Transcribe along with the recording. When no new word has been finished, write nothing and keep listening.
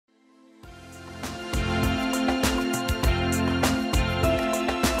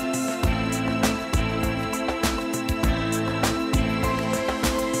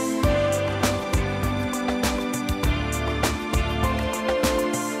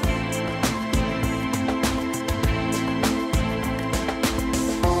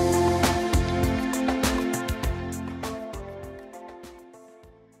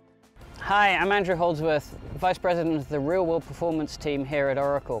Hi, I'm Andrew Holdsworth, Vice President of the Real World Performance team here at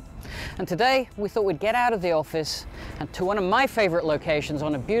Oracle. And today we thought we'd get out of the office and to one of my favorite locations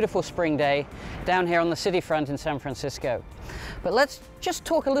on a beautiful spring day down here on the city front in San Francisco. But let's just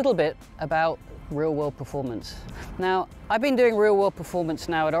talk a little bit about real world performance. Now, I've been doing real world performance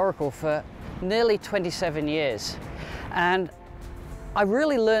now at Oracle for nearly 27 years. And I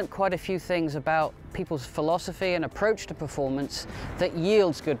really learned quite a few things about people's philosophy and approach to performance that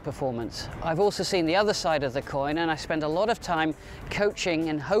yields good performance. I've also seen the other side of the coin, and I spend a lot of time coaching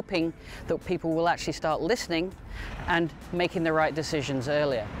and hoping that people will actually start listening and making the right decisions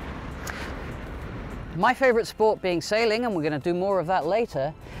earlier. My favorite sport being sailing, and we're going to do more of that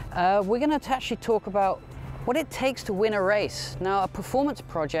later, we're going to actually talk about what it takes to win a race. Now, a performance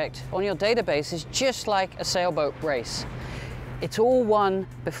project on your database is just like a sailboat race. It's all won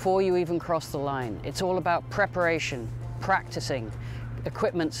before you even cross the line. It's all about preparation, practicing,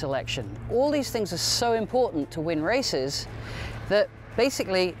 equipment selection. All these things are so important to win races that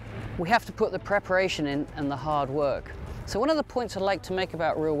basically we have to put the preparation in and the hard work. So one of the points I'd like to make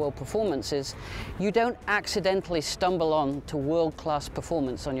about real world performance is you don't accidentally stumble on to world-class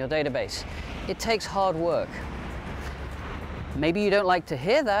performance on your database. It takes hard work. Maybe you don't like to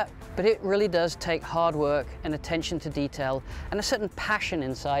hear that, but it really does take hard work and attention to detail and a certain passion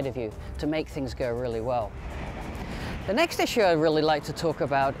inside of you to make things go really well. The next issue I'd really like to talk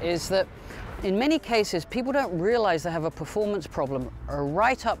about is that in many cases people don't realize they have a performance problem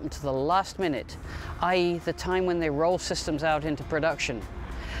right up until the last minute, i.e. the time when they roll systems out into production.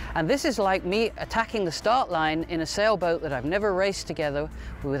 And this is like me attacking the start line in a sailboat that I've never raced together,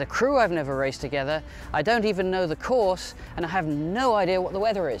 with a crew I've never raced together. I don't even know the course, and I have no idea what the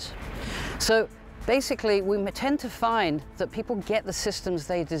weather is. So basically, we tend to find that people get the systems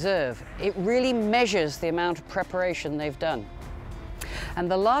they deserve. It really measures the amount of preparation they've done.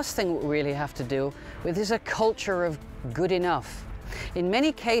 And the last thing we really have to deal with is a culture of good enough. In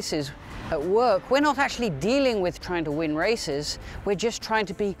many cases, at work, we're not actually dealing with trying to win races, we're just trying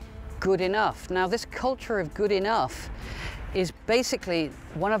to be good enough. Now, this culture of good enough is basically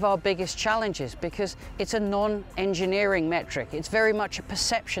one of our biggest challenges because it's a non-engineering metric. It's very much a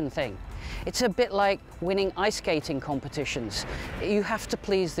perception thing. It's a bit like winning ice skating competitions. You have to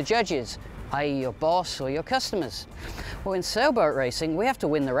please the judges, i.e. your boss or your customers. Well, in sailboat racing, we have to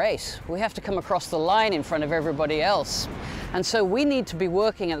win the race. We have to come across the line in front of everybody else. And so we need to be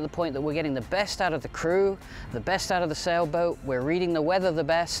working at the point that we're getting the best out of the crew, the best out of the sailboat, we're reading the weather the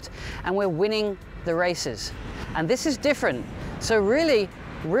best, and we're winning the races. And this is different. So really,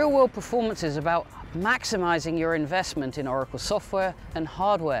 real world performance is about maximizing your investment in Oracle software and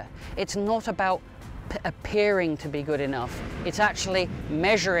hardware. It's not about appearing to be good enough. It's actually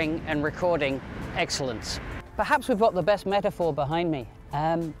measuring and recording excellence. Perhaps we've got the best metaphor behind me.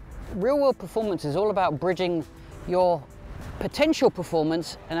 Real world performance is all about bridging your potential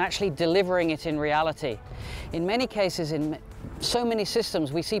performance and actually delivering it in reality. In many cases, in so many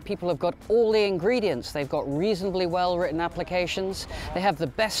systems, we see people have got all the ingredients. They've got reasonably well written applications, they have the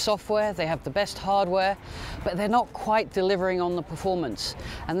best software, they have the best hardware, but they're not quite delivering on the performance.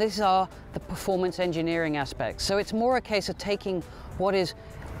 And these are the performance engineering aspects. So it's more a case of taking what is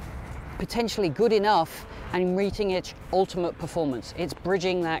potentially good enough and meeting its ultimate performance. It's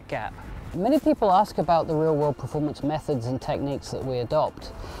bridging that gap. Many people ask about the real-world performance methods and techniques that we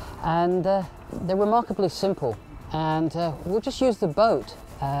adopt, and they're remarkably simple. And we'll just use the boat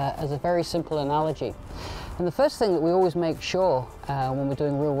as a very simple analogy. And the first thing that we always make sure when we're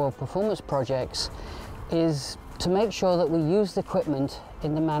doing real-world performance projects is to make sure that we use the equipment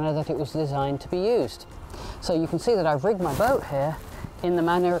in the manner that it was designed to be used. So you can see that I've rigged my boat here in the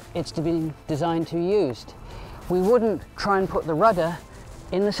manner it's been designed to be used. We wouldn't try and put the rudder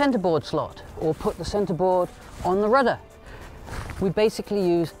in the centerboard slot or put the centerboard on the rudder. We basically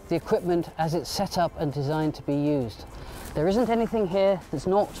use the equipment as it's set up and designed to be used. There isn't anything here that's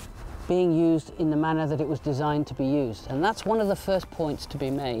not being used in the manner that it was designed to be used. And that's one of the first points to be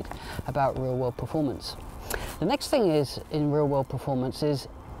made about real world performance. The next thing is in real world performance is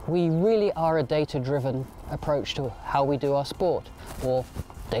we really are a data-driven approach to how we do our sport, or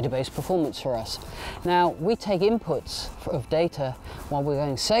database performance for us. Now, we take inputs of data while we're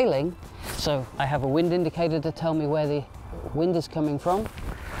going sailing. So I have a wind indicator to tell me where the wind is coming from.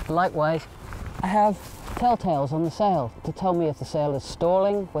 Likewise, I have telltales on the sail to tell me if the sail is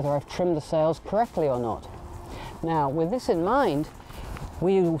stalling, whether I've trimmed the sails correctly or not. Now, with this in mind,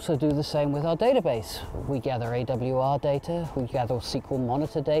 we also do the same with our database. We gather AWR data, we gather SQL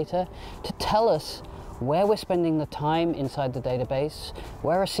monitor data to tell us where we're spending the time inside the database,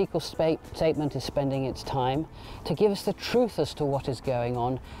 where a SQL statement is spending its time, to give us the truth as to what is going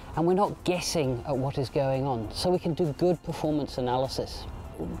on, and we're not guessing at what is going on, so we can do good performance analysis.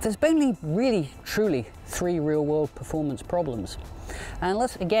 There's only really, truly 3 real-world performance problems. And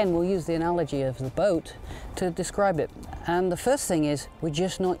we'll use the analogy of the boat to describe it. And the first thing is, we're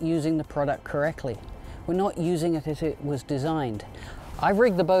just not using the product correctly. We're not using it as it was designed. I've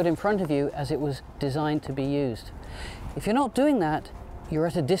rigged the boat in front of you as it was designed to be used. If you're not doing that, you're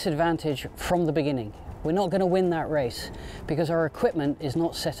at a disadvantage from the beginning. We're not going to win that race because our equipment is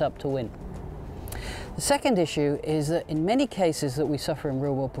not set up to win. The second issue is that in many cases that we suffer in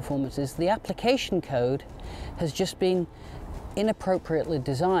real-world performances, the application code has just been inappropriately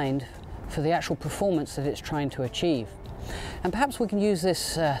designed for the actual performance that it's trying to achieve. And perhaps we can use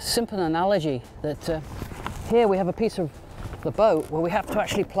this simple analogy that here we have a piece of the boat where we have to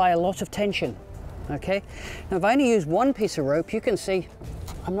actually apply a lot of tension. Okay? Now if I only use one piece of rope, you can see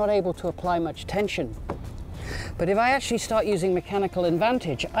I'm not able to apply much tension. But if I actually start using mechanical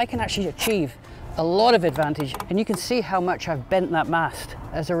advantage, I can actually achieve a lot of advantage, and you can see how much I've bent that mast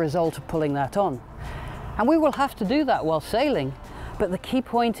as a result of pulling that on. And we will have to do that while sailing, but the key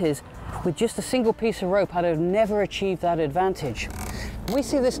point is, with just a single piece of rope, I'd have never achieved that advantage. We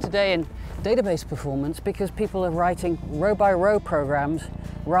see this today in database performance because people are writing row-by-row programs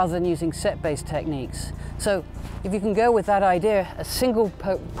rather than using set-based techniques. So if you can go with that idea, a single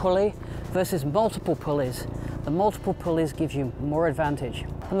pulley versus multiple pulleys, the multiple pulleys give you more advantage.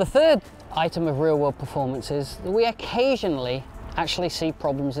 And the third item of real-world performance is that we occasionally actually see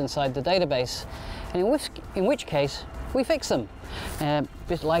problems inside the database, and in which case we fix them.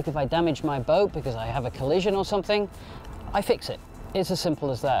 Just like if I damage my boat because I have a collision or something, I fix it. It's as simple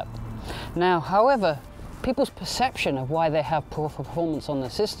as that. Now, however, people's perception of why they have poor performance on the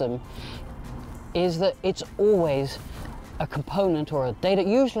system is that it's always a component or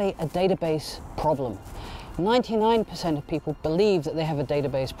usually a database problem. 99% of people believe that they have a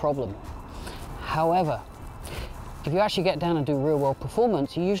database problem. However, if you actually get down and do real-world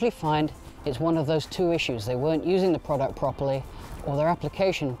performance, you usually find it's one of those 2 issues. They weren't using the product properly, or their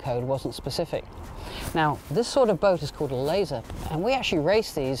application code wasn't specific. Now, this sort of boat is called a laser, and we actually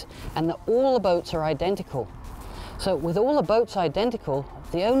race these, and all the boats are identical. So with all the boats identical,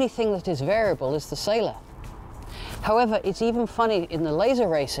 the only thing that is variable is the sailor. However, it's even funny in the laser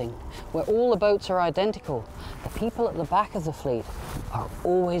racing, where all the boats are identical, the people at the back of the fleet are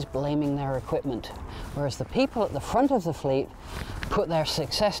always blaming their equipment, whereas the people at the front of the fleet put their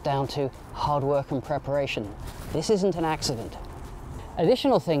success down to hard work and preparation. This isn't an accident.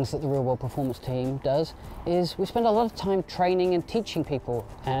 Additional things that the real-world performance team does is we spend a lot of time training and teaching people,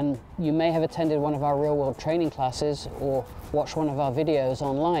 and you may have attended one of our real-world training classes or watched one of our videos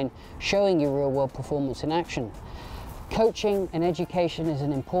online showing you real-world performance in action. Coaching and education is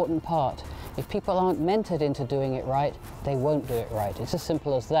an important part. If people aren't mentored into doing it right, they won't do it right. It's as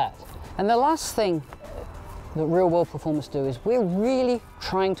simple as that. And the last thing that real-world performance do is we're really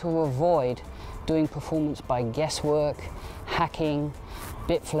trying to avoid doing performance by guesswork, hacking,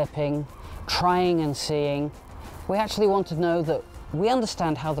 bit flipping, trying and seeing. We actually want to know that we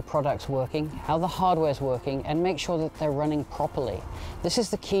understand how the product's working, how the hardware's working, and make sure that they're running properly. This is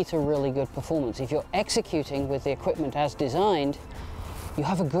the key to really good performance. If you're executing with the equipment as designed, you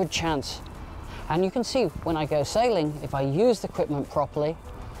have a good chance. And you can see when I go sailing, if I use the equipment properly,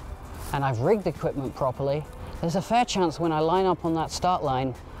 and I've rigged the equipment properly, there's a fair chance when I line up on that start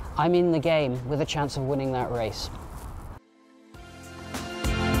line, I'm in the game with a chance of winning that race.